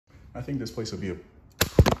I think this place would be a...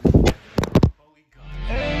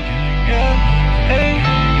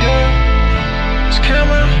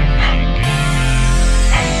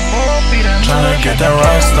 Tryna get that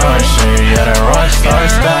rockstar shit, yeah, that rockstar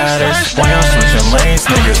status. When I'm switching lanes,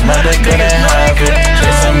 niggas mad they couldn't have it.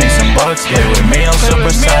 Chasing me some bucks, play with me, I'm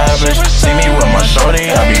super savage. See me with my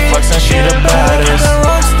shorty, I be flexing, she the baddest.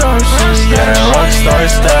 Rockstar shit, yeah, that rockstar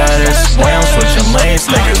status. When I'm switching lanes,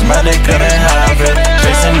 niggas mad they couldn't have it.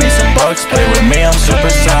 Chasing me some bucks, play with me, I'm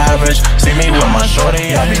super savage. See me with my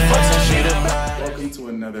shorty, I be flexing, she the baddest. Welcome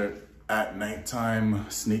to another at nighttime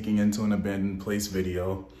sneaking into an abandoned place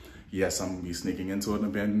video. Yes, I'm gonna be sneaking into an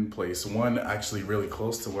abandoned place. One actually really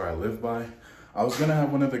close to where I live by. I was gonna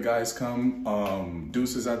have one of the guys come,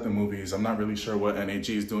 Deuces at the movies. I'm not really sure what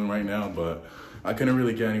B.O.N.A.G is doing right now, but I couldn't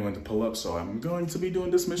really get anyone to pull up, so I'm going to be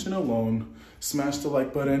doing this mission alone. Smash the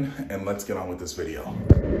like button, and let's get on with this video.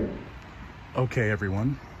 Okay,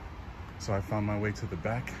 everyone. So I found my way to the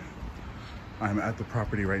back. I'm at the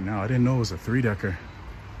property right now. I didn't know it was a 3-decker.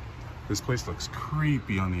 This place looks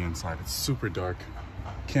creepy on the inside. It's super dark.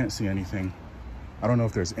 Can't see anything. I don't know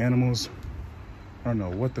if there's animals. I don't know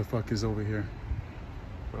what the fuck is over here.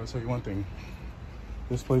 But I'll tell you one thing.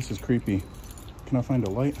 This place is creepy. Can I find a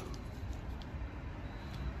light?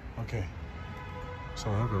 Okay. So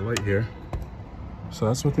I have a light here. So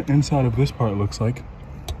that's what the inside of this part looks like.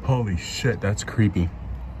 Holy shit, that's creepy.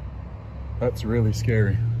 That's really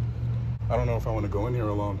scary. I don't know if I want to go in here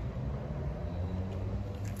alone.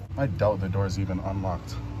 I doubt the door's even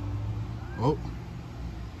unlocked. Oh.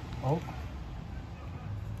 Oh.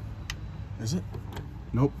 Is it?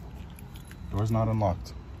 Nope. Door's not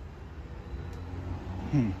unlocked.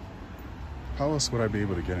 How else would I be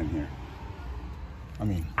able to get in here? I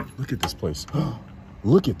mean, look at this place.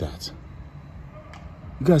 Look at that.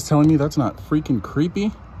 You guys telling me that's not freaking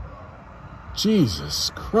creepy?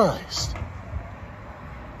 Jesus Christ.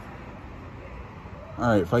 All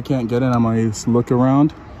right, if I can't get in, I might look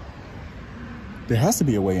around. There has to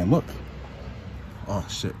be a way in, look. Oh,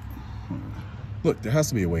 shit. Look, there has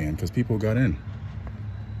to be a way in because people got in.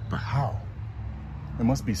 But how? It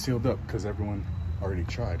must be sealed up because everyone already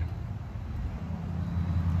tried.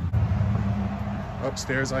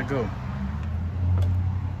 Upstairs I go.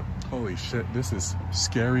 Holy shit, this is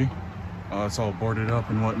scary. It's all boarded up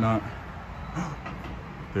and whatnot.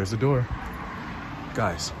 There's a door.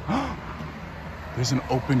 Guys, there's an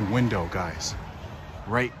open window, guys.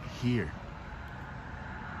 Right here.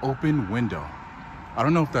 Open window. I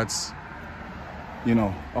don't know if that's, you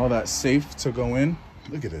know, all that safe to go in.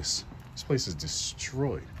 Look at this. This place is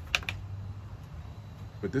destroyed.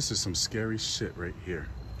 But this is some scary shit right here.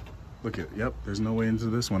 Look at, yep, there's no way into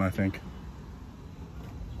this one, I think.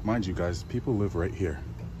 Mind you guys, people live right here.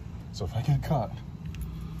 So if I get caught,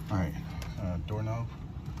 all right, doorknob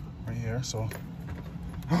right here, so.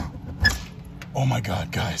 Oh my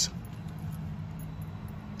God, guys.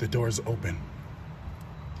 The door's open.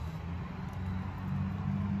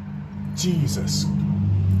 Jesus.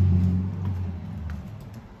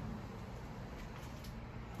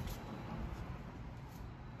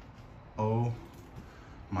 Oh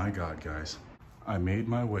my God, guys. I made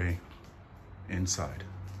my way inside.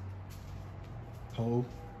 Holy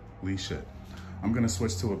shit. I'm gonna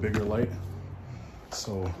switch to a bigger light.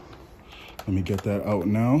 So let me get that out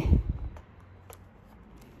now.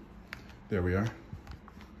 There we are.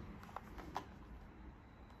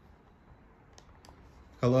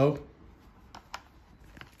 Hello?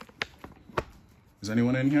 Is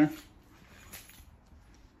anyone in here?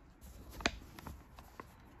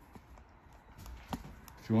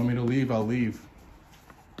 If you want me to leave, I'll leave.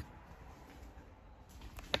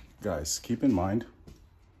 Guys, keep in mind,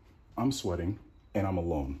 I'm sweating and I'm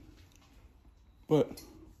alone. But,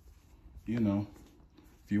 you know,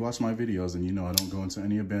 if you watch my videos, then you know I don't go into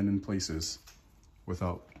any abandoned places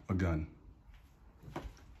without a gun.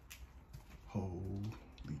 Holy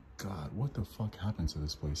God, what the fuck happened to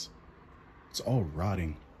this place? It's all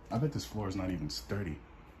rotting. I bet this floor is not even sturdy.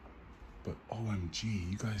 But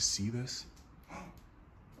OMG, you guys see this?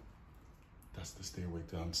 That's the stairway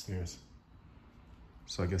downstairs.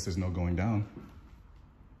 So I guess there's no going down.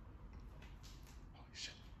 Holy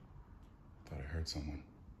shit. Thought I heard someone.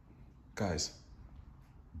 Guys,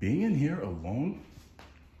 being in here alone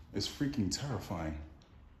is freaking terrifying.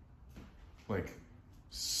 Like,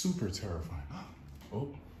 super terrifying.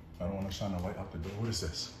 Oh, I don't want to shine a light out the door. What is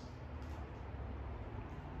this?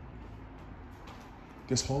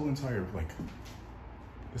 This whole entire, like,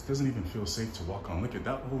 this doesn't even feel safe to walk on. Look at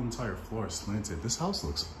that whole entire floor is slanted. This house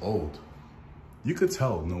looks old. You could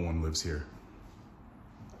tell no one lives here.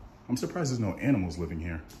 I'm surprised there's no animals living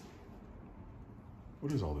here.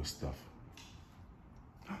 What is all this stuff?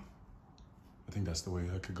 I think that's the way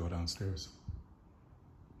I could go downstairs.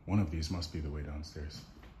 One of these must be the way downstairs.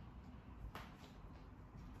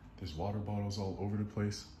 There's water bottles all over the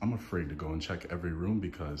place. I'm afraid to go and check every room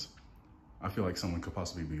because I feel like someone could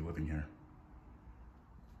possibly be living here.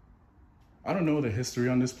 I don't know the history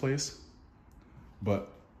on this place,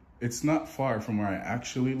 but it's not far from where I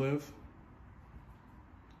actually live.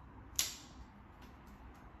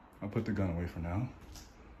 I'll put the gun away for now.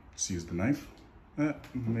 Just use the knife.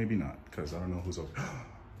 Maybe not, because I don't know who's over.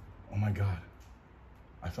 Oh my God,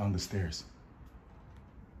 I found the stairs.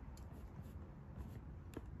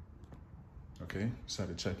 Okay, just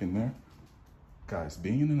had to check in there. Guys,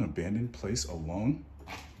 being in an abandoned place alone,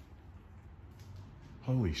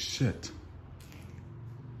 holy shit.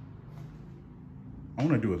 I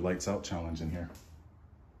wanna do a lights out challenge in here.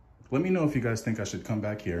 Let me know if you guys think I should come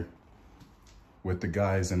back here with the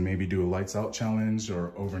guys and maybe do a lights out challenge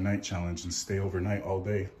or overnight challenge and stay overnight all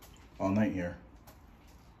day, all night here.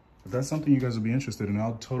 If that's something you guys would be interested in,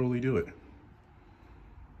 I'll totally do it.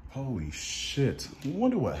 Holy shit. I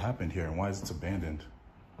wonder what happened here and why is it abandoned.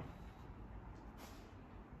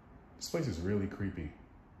 This place is really creepy.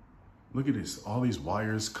 Look at this, all these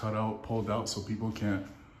wires cut out, pulled out so people can't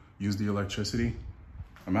use the electricity.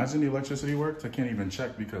 Imagine the electricity worked. I can't even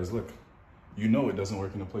check because look, you know it doesn't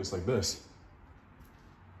work in a place like this.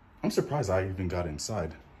 I'm surprised I even got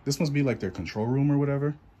inside. This must be like their control room or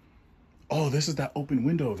whatever. Oh, this is that open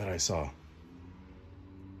window that I saw.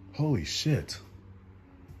 Holy shit.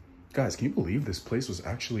 Guys, can you believe this place was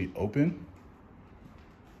actually open?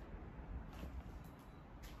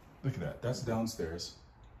 Look at that, that's downstairs.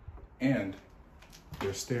 And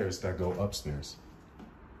there's stairs that go upstairs.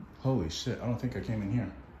 Holy shit, I don't think I came in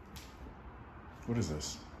here. What is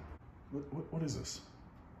this? What is this?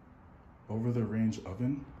 Over the range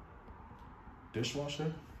oven?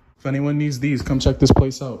 Dishwasher? If anyone needs these, come check this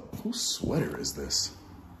place out. Whose sweater is this?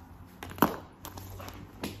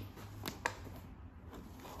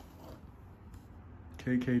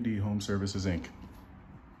 KKD Home Services, Inc.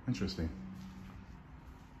 Interesting.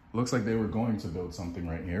 Looks like they were going to build something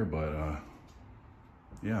right here, but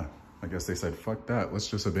yeah, I guess they said, fuck that. Let's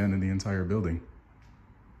just abandon the entire building.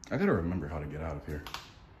 I gotta remember how to get out of here.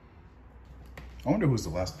 I wonder who's the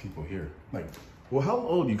last people here. Like, well, how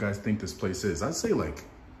old do you guys think this place is? I'd say like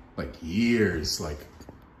years, like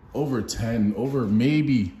over 10, over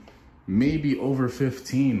maybe over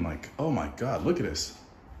 15. Like, oh my God, look at this.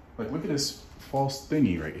 Like, look at this false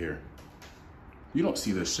thingy right here. You don't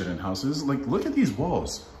see this shit in houses. Like, look at these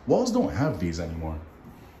walls. Walls don't have these anymore.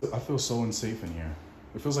 I feel so unsafe in here.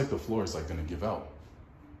 It feels like the floor is like gonna give out.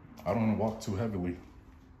 I don't wanna walk too heavily.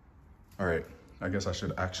 All right, I guess I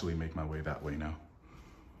should actually make my way that way now.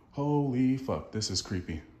 Holy fuck, this is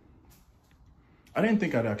creepy. I didn't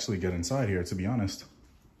think I'd actually get inside here, to be honest.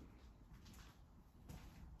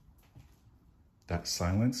 That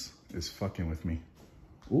silence is fucking with me.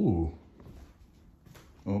 Ooh.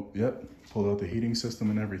 Oh, yep, pulled out the heating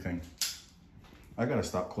system and everything. I gotta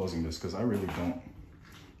stop closing this because I really don't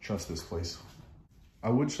trust this place. I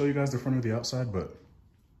would show you guys the front of the outside, but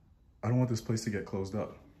I don't want this place to get closed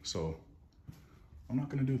up. So I'm not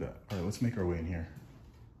gonna do that. All right, let's make our way in here.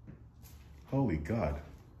 Holy God.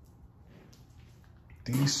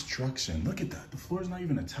 Destruction, look at that. The floor is not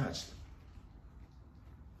even attached.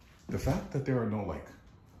 The fact that there are no like,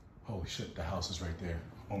 holy shit, the house is right there.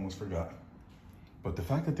 Almost forgot. But the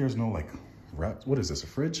fact that there's no like rats, what is this, a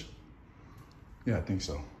fridge? Yeah, I think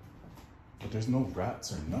so. But there's no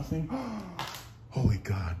rats or nothing. Holy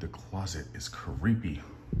God, the closet is creepy.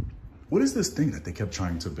 What is this thing that they kept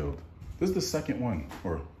trying to build? This is the second one,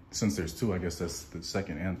 or since there's two, I guess that's the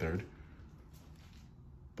second and third.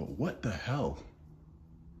 But what the hell?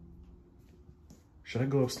 Should I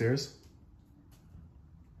go upstairs?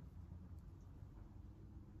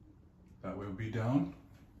 That way would be down,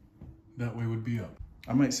 that way would be up.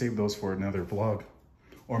 I might save those for another vlog,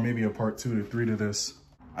 or maybe a part 2 to 3 to this.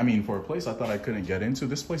 I mean, for a place I thought I couldn't get into,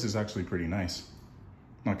 this place is actually pretty nice.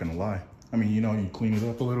 Not gonna lie. I mean, you know, you clean it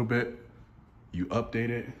up a little bit, you update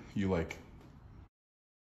it, you like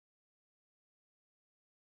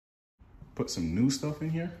put some new stuff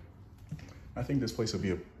in here. I think this place will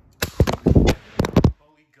be a,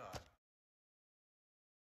 holy God.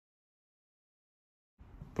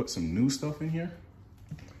 Put some new stuff in here.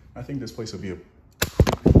 I think this place will be a,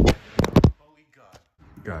 holy God.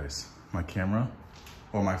 Guys, my camera,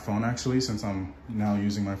 or my phone actually, since I'm now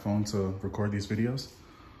using my phone to record these videos,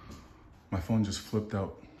 my phone just flipped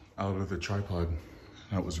out of the tripod.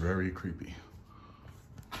 That was very creepy.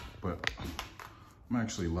 But I'm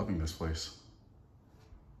actually loving this place,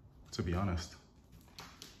 to be honest.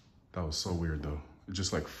 That was so weird though. It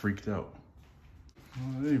just like freaked out.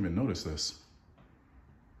 Oh, I didn't even notice this.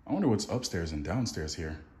 I wonder what's upstairs and downstairs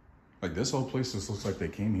here. Like this whole place just looks like they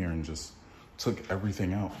came here and just took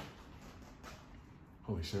everything out.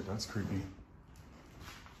 Holy shit, that's creepy.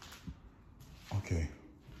 Okay.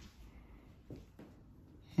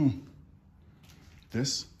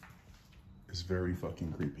 This is very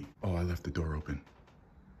fucking creepy. Oh, I left the door open.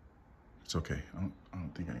 It's okay. I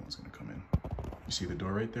don't think anyone's gonna come in. You see the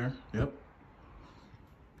door right there? Yep.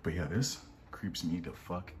 But yeah, this creeps me the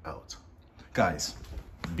fuck out. Guys,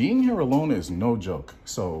 being here alone is no joke.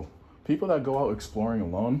 So people that go out exploring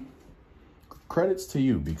alone, credits to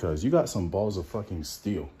you because you got some balls of fucking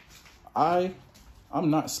steel. I'm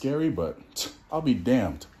not scary, but I'll be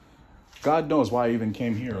damned. God knows why I even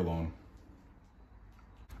came here alone.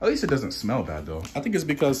 At least it doesn't smell bad though. I think it's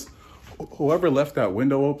because whoever left that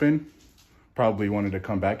window open probably wanted to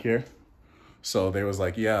come back here. So they was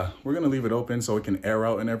like, yeah, we're gonna leave it open so it can air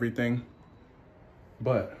out and everything.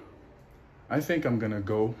 But I think I'm gonna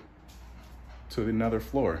go to another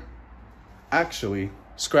floor. Actually,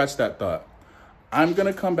 scratch that thought. I'm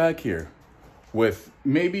gonna come back here with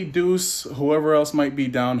maybe Deuce, whoever else might be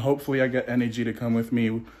down. Hopefully I get B.O.N.A.G to come with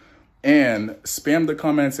me. And spam the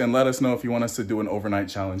comments and let us know if you want us to do an overnight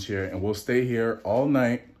challenge here. And we'll stay here all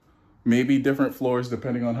night, maybe different floors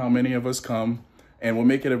depending on how many of us come. And we'll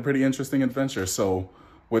make it a pretty interesting adventure. So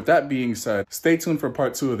with that being said, stay tuned for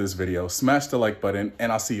part 2 of this video. Smash the like button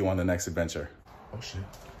and I'll see you on the next adventure. Oh shit.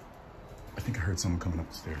 I think I heard someone coming up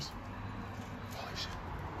the stairs. Holy shit.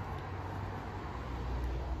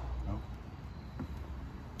 No.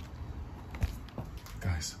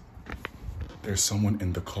 Guys, there's someone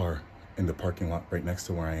in the car in the parking lot right next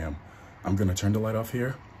to where I am. I'm gonna turn the light off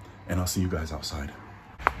here and I'll see you guys outside.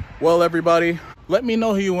 Well, everybody, let me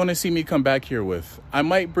know who you want to see me come back here with. I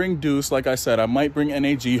might bring Deuce, like I said, I might bring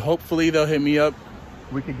B.O.N.A.G. Hopefully they'll hit me up.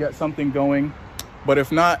 We could get something going. But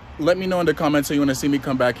if not, let me know in the comments who you want to see me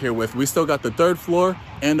come back here with. We still got the 3rd floor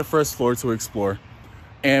and the 1st floor to explore.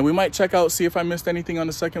 And we might check out, see if I missed anything on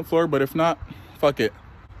the 2nd floor, but if not, fuck it.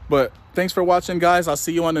 But thanks for watching, guys. I'll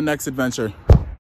see you on the next adventure.